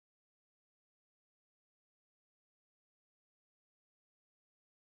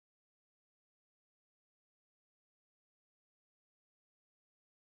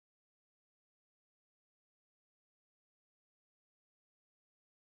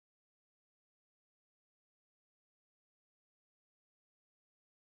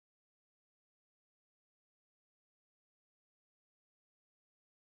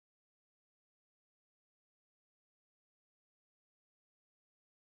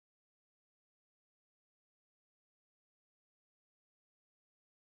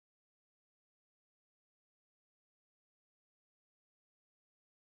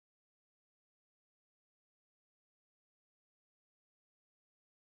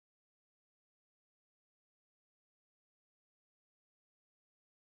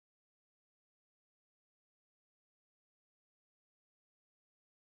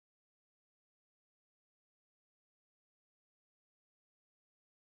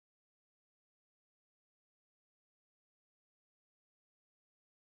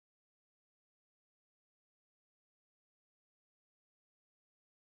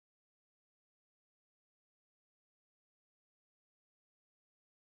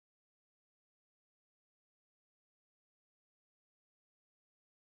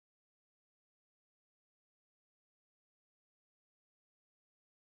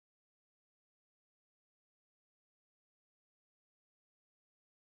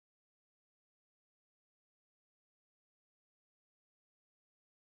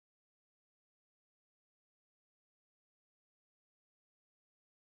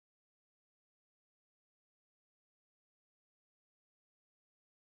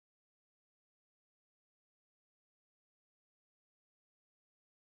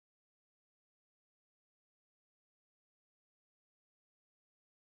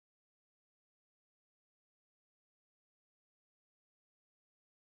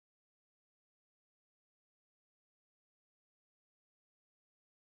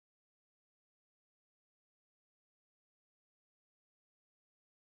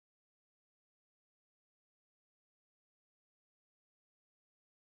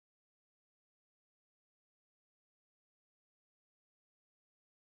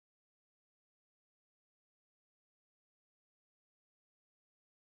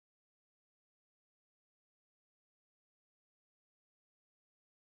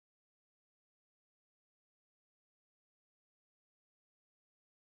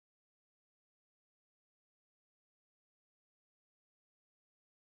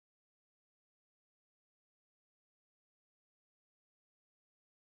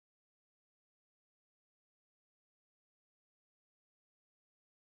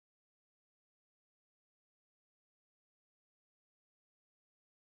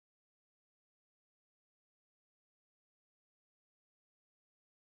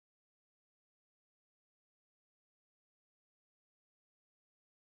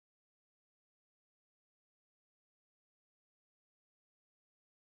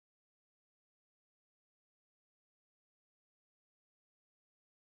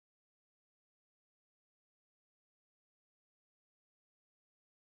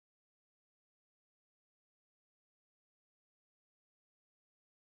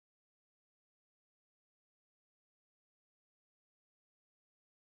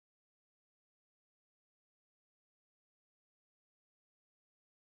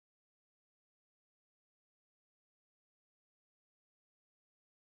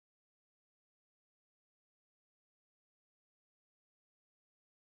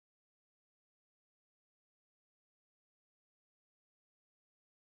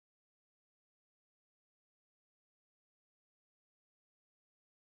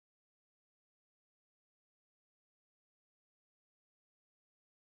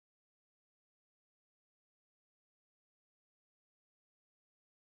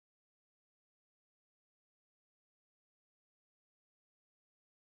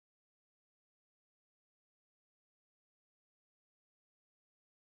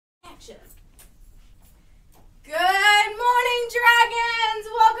Action. Good morning, dragons!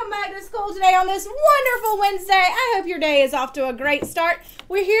 Welcome back to school today on this wonderful Wednesday. I hope your day is off to a great start.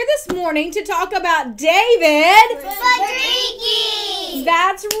 We're here this morning to talk about David Badriki!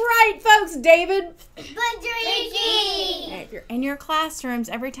 That's right, folks. David Badriki! If you're in your classrooms,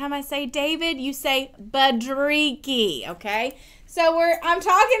 every time I say David, you say Badriki, okay? So I'm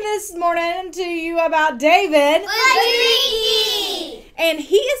talking this morning to you about David Badriki! And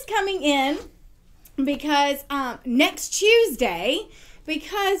he is coming in because next Tuesday,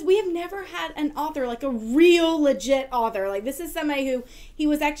 because we have never had an author, like a real legit author. Like, this is somebody who, he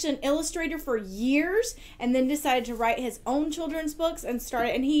was actually an illustrator for years and then decided to write his own children's books and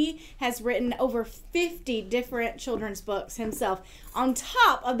he has written over 50 different children's books himself, on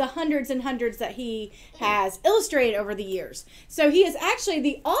top of the hundreds and hundreds that he has illustrated over the years. So he is actually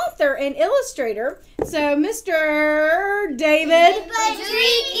the author and illustrator. So Mr. David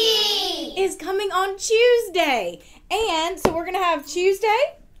Badriki! is coming on Tuesday. And so we're going to have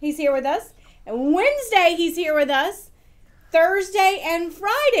Tuesday, he's here with us. And Wednesday, he's here with us. Thursday and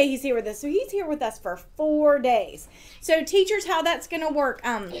Friday, he's here with us. So he's here with us for 4 days. So teachers, how that's going to work.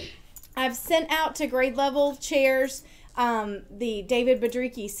 I've sent out to grade level chairs the David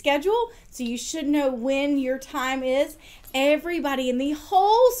Badriki schedule. So you should know when your time is. Everybody in the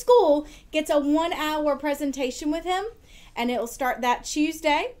whole school gets a 1-hour presentation with him. And it will start that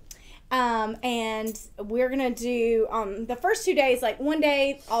Tuesday. And we're going to do, the first 2 days, like one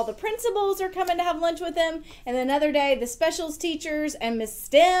day, all the principals are coming to have lunch with him. And then another day, the specials teachers and Miss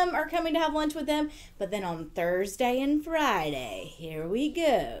STEM are coming to have lunch with him. But then on Thursday and Friday, here we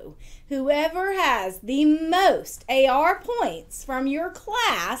go. Whoever has the most AR points from your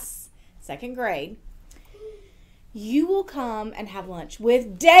class, 2nd grade, you will come and have lunch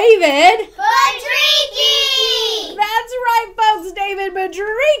with David Badriki! That's right, folks, David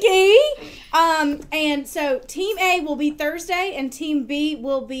Badriki. And so Team A will be Thursday and Team B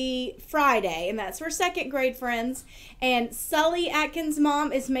will be Friday. And that's for 2nd grade friends. And Sully Atkins'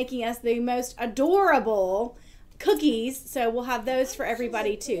 mom is making us the most adorable cookies. So we'll have those for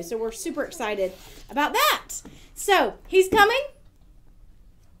everybody too. So we're super excited about that. So he's coming.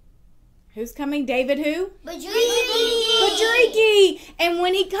 Who's coming? David who? Badriki! And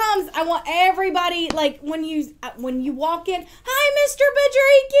when he comes, I want everybody, like, when you walk in, hi, Mr.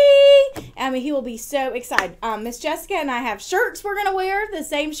 Badriki! I mean, he will be so excited. Miss Jessica and I have shirts we're going to wear, the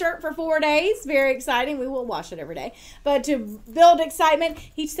same shirt for 4 days. Very exciting. We will wash it every day. But to build excitement,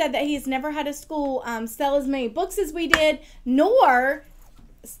 he said that he's never had a school sell as many books as we did, nor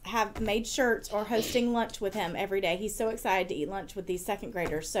have made shirts or hosting lunch with him every day. He's so excited to eat lunch with these 2nd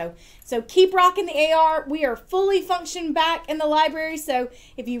graders. So keep rocking the AR. We are fully functioned back in the library. So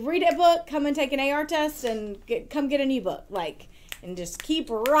if you read a book, come and take an AR test and come get a new book. And just keep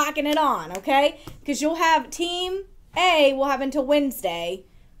rocking it on, okay? Because you'll have Team A will have until Wednesday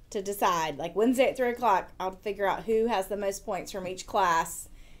to decide. Like Wednesday at 3 o'clock, I'll figure out who has the most points from each class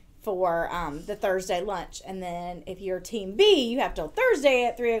for the Thursday lunch. And then if you're Team B, you have till Thursday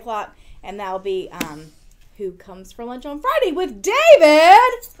at 3 o'clock, and that'll be who comes for lunch on Friday with David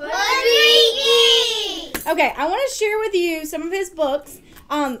Badriki! Okay, I want to share with you some of his books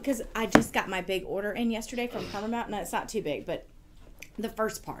because I just got my big order in yesterday from Carmel Mountain. No, it's not too big, but the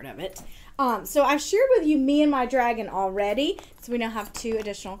first part of it. So I've shared with you Me and My Dragon already, so we now have 2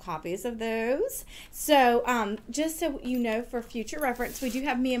 additional copies of those. So just so you know, for future reference, we do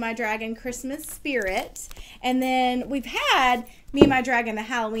have Me and My Dragon Christmas Spirit, and then we've had Me and My Dragon the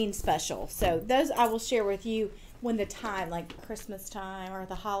Halloween special. So those I will share with you when the time, like Christmas time or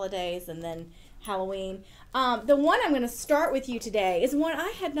the holidays, and then Halloween. The one I'm going to start with you today is one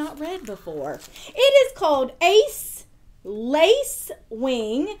I had not read before. It is called Ace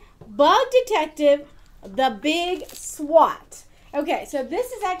Lacewing Bug Detective, The Big SWAT. Okay, so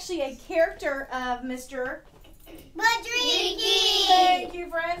this is actually a character of Mr. Badriki! Thank you,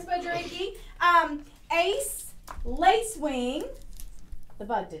 friends, Badriki. Ace Lacewing, the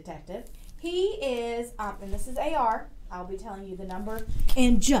Bug Detective. He is, and this is AR. I'll be telling you the number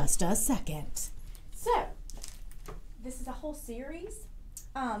in just a second. So, this is a whole series.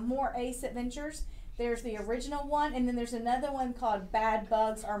 More Ace Adventures. There's the original one, and then there's another one called Bad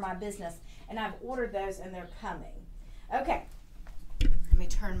Bugs Are My Business. And I've ordered those, and they're coming. Okay. Let me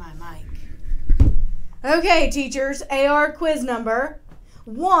turn my mic. Okay, teachers. AR quiz number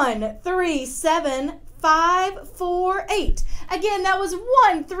 137548. Again, that was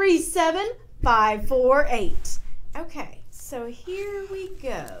 137548. Okay, so here we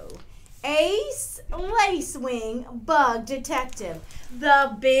go. Ace Lacewing Bug Detective,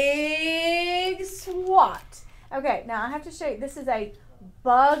 the Big SWAT. Okay, now I have to show you. This is a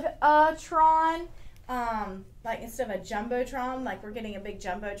Bugatron. Like instead of a Jumbotron, like we're getting a big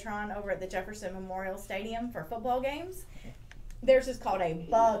Jumbotron over at the Jefferson Memorial Stadium for football games. Theirs is called a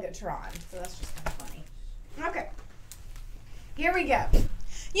Bugatron. So that's just kind of funny. Okay. Here we go.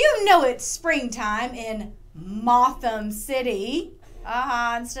 You know it's springtime in Motham City.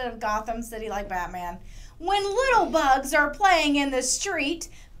 Instead of Gotham City like Batman. When little bugs are playing in the street,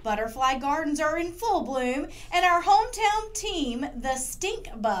 butterfly gardens are in full bloom, and our hometown team, the Stink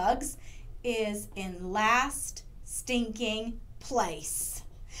Bugs, is in last stinking place.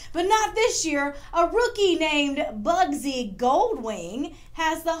 But not this year. A rookie named Bugsy Goldwing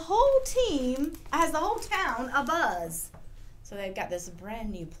has the whole town abuzz. So they've got this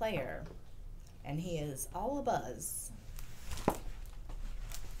brand new player, and he is all abuzz.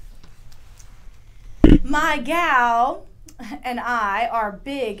 My gal and I are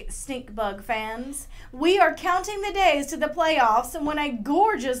big stink bug fans. We are counting the days to the playoffs, and when a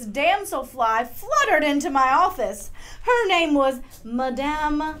gorgeous damselfly fluttered into my office. Her name was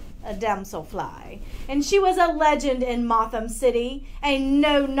Madame Damselfly, and she was a legend in Motham City, a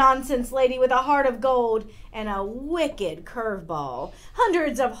no-nonsense lady with a heart of gold and a wicked curveball.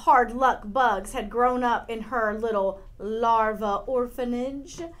 Hundreds of hard-luck bugs had grown up in her little larva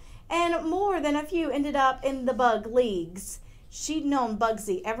orphanage, and more than a few ended up in the bug leagues. She'd known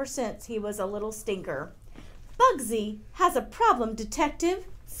Bugsy ever since he was a little stinker. Bugsy has a problem, detective,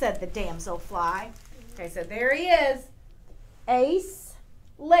 said the damselfly. Okay, so there he is. Ace,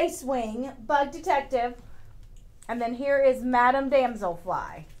 Lacewing, bug detective. And then here is Madame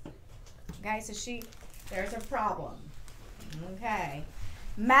Damselfly. Okay, so there's a problem. Okay.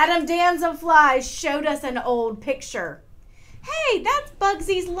 Madame Damselfly showed us an old picture. Hey, that's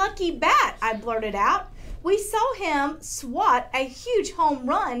Bugsy's lucky bat, I blurted out. We saw him swat a huge home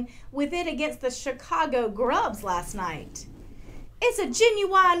run with it against the Chicago Grubs last night. It's a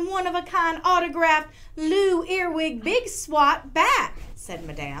genuine, one-of-a-kind autographed Lou Earwig Big Swat bat, said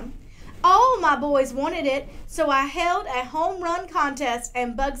Madame. All my boys wanted it, so I held a home run contest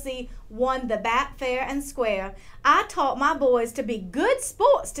and Bugsy won the bat fair and square. I taught my boys to be good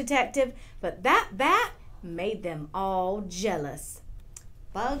sports, detective, but that bat made them all jealous.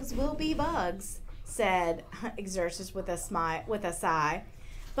 Bugs will be bugs, said Exertus with a sigh.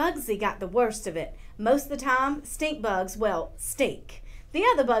 Bugsy got the worst of it. Most of the time, stink bugs, stink. The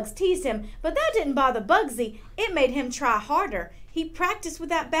other bugs teased him, but that didn't bother Bugsy. It made him try harder. He practiced with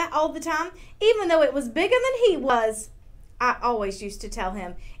that bat all the time, even though it was bigger than he was. I always used to tell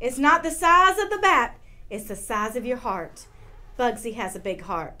him, it's not the size of the bat, it's the size of your heart. Bugsy has a big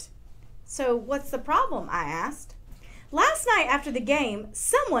heart. So what's the problem? I asked. Last night after the game,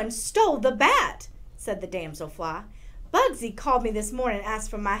 someone stole the bat, said the damselfly. Bugsy called me this morning and asked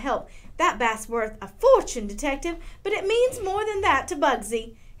for my help. That bat's worth a fortune, detective, but it means more than that to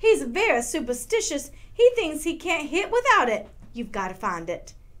Bugsy. He's very superstitious. He thinks he can't hit without it. You've got to find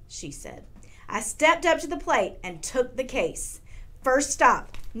it, she said. I stepped up to the plate and took the case. First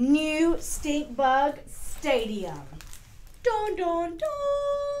stop, New Stink Bug Stadium. Dun, dun,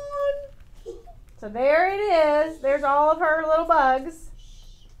 dun. So there it is. There's all of her little bugs.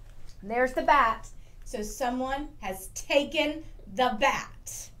 And there's the bat. So someone has taken the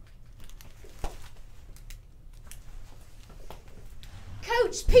bat.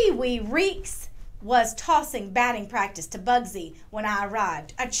 Coach Pee-wee Reeks was tossing batting practice to Bugsy when I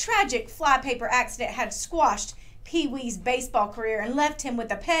arrived. A tragic flypaper accident had squashed Pee-wee's baseball career and left him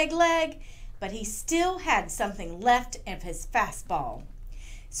with a peg leg, but he still had something left of his fastball.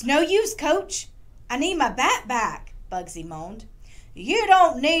 It's no use, Coach. I need my bat back, Bugsy moaned. You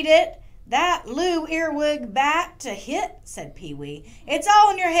don't need it. That Lou Earwig bat to hit, said Pee-wee. It's all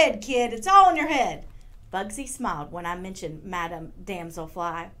in your head, kid. It's all in your head. Bugsy smiled when I mentioned Madame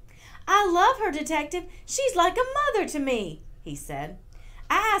Damselfly. I love her, detective. She's like a mother to me, he said.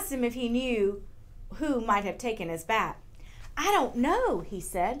 I asked him if he knew who might have taken his bat. I don't know, he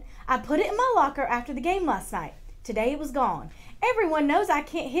said. I put it in my locker after the game last night. Today it was gone. Everyone knows I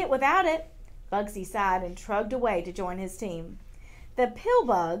can't hit without it. Bugsy sighed and trudged away to join his team. The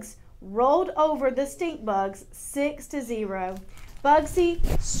Pillbugs rolled over the Stink Bugs 6-0.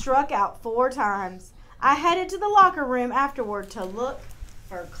 Bugsy struck out 4 times. I headed to the locker room afterward to look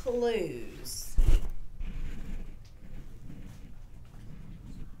for clues.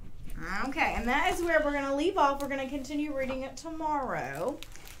 Okay, and that is where we're going to leave off. We're going to continue reading it tomorrow.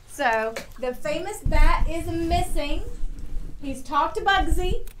 So, the famous bat is missing. He's talked to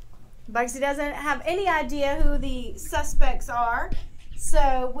Bugsy. Bugsy doesn't have any idea who the suspects are.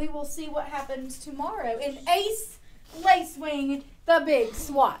 So, we will see what happens tomorrow in Ace Lacewing, the Big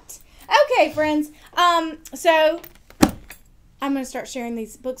Swat. Okay, friends. So, I'm going to start sharing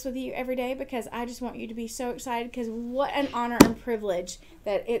these books with you every day because I just want you to be so excited because what an honor and privilege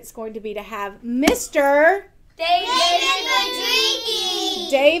that it's going to be to have Mr.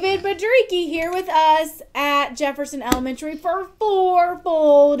 David Badricki here with us at Jefferson Elementary for 4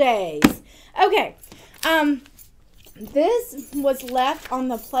 full days. Okay, this was left on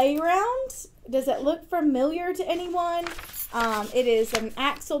the playground. Does it look familiar to anyone? It is an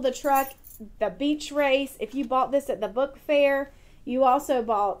Axel the Truck, the beach race. If you bought this at the book fair, you also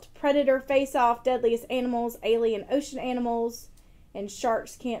bought Predator Face Off, Deadliest Animals, Alien Ocean Animals, and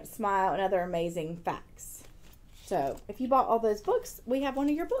Sharks Can't Smile, and other amazing facts. So if you bought all those books, we have one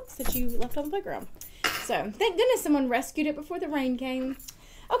of your books that you left on the playground. So thank goodness someone rescued it before the rain came.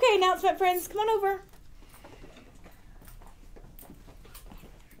 Okay, announcement friends, come on over.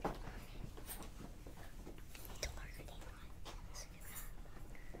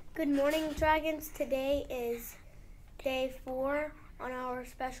 Good morning, Dragons. Today is day 4 on our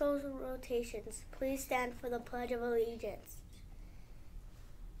special rotations. Please stand for the Pledge of Allegiance.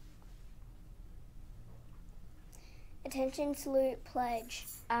 Attention, salute, pledge.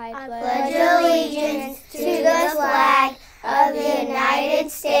 I pledge allegiance to the flag of the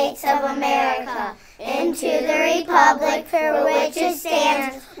United States of America and to the republic for which it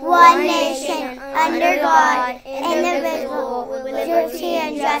stands, one nation, under God, indivisible, with liberty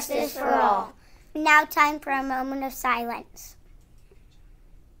and justice for all. Now time for a moment of silence.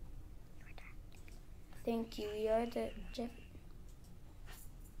 Thank you. We are the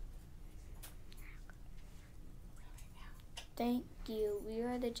Thank you. We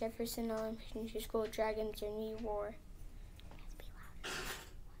are the Jefferson Elementary School Dragons Renew War.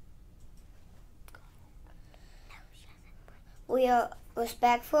 We are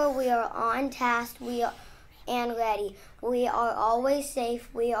respectful, we are on task, and ready. We are always safe,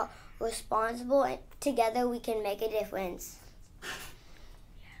 we are responsible, and together we can make a difference.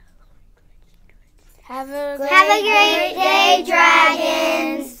 Have a great day, Dragons!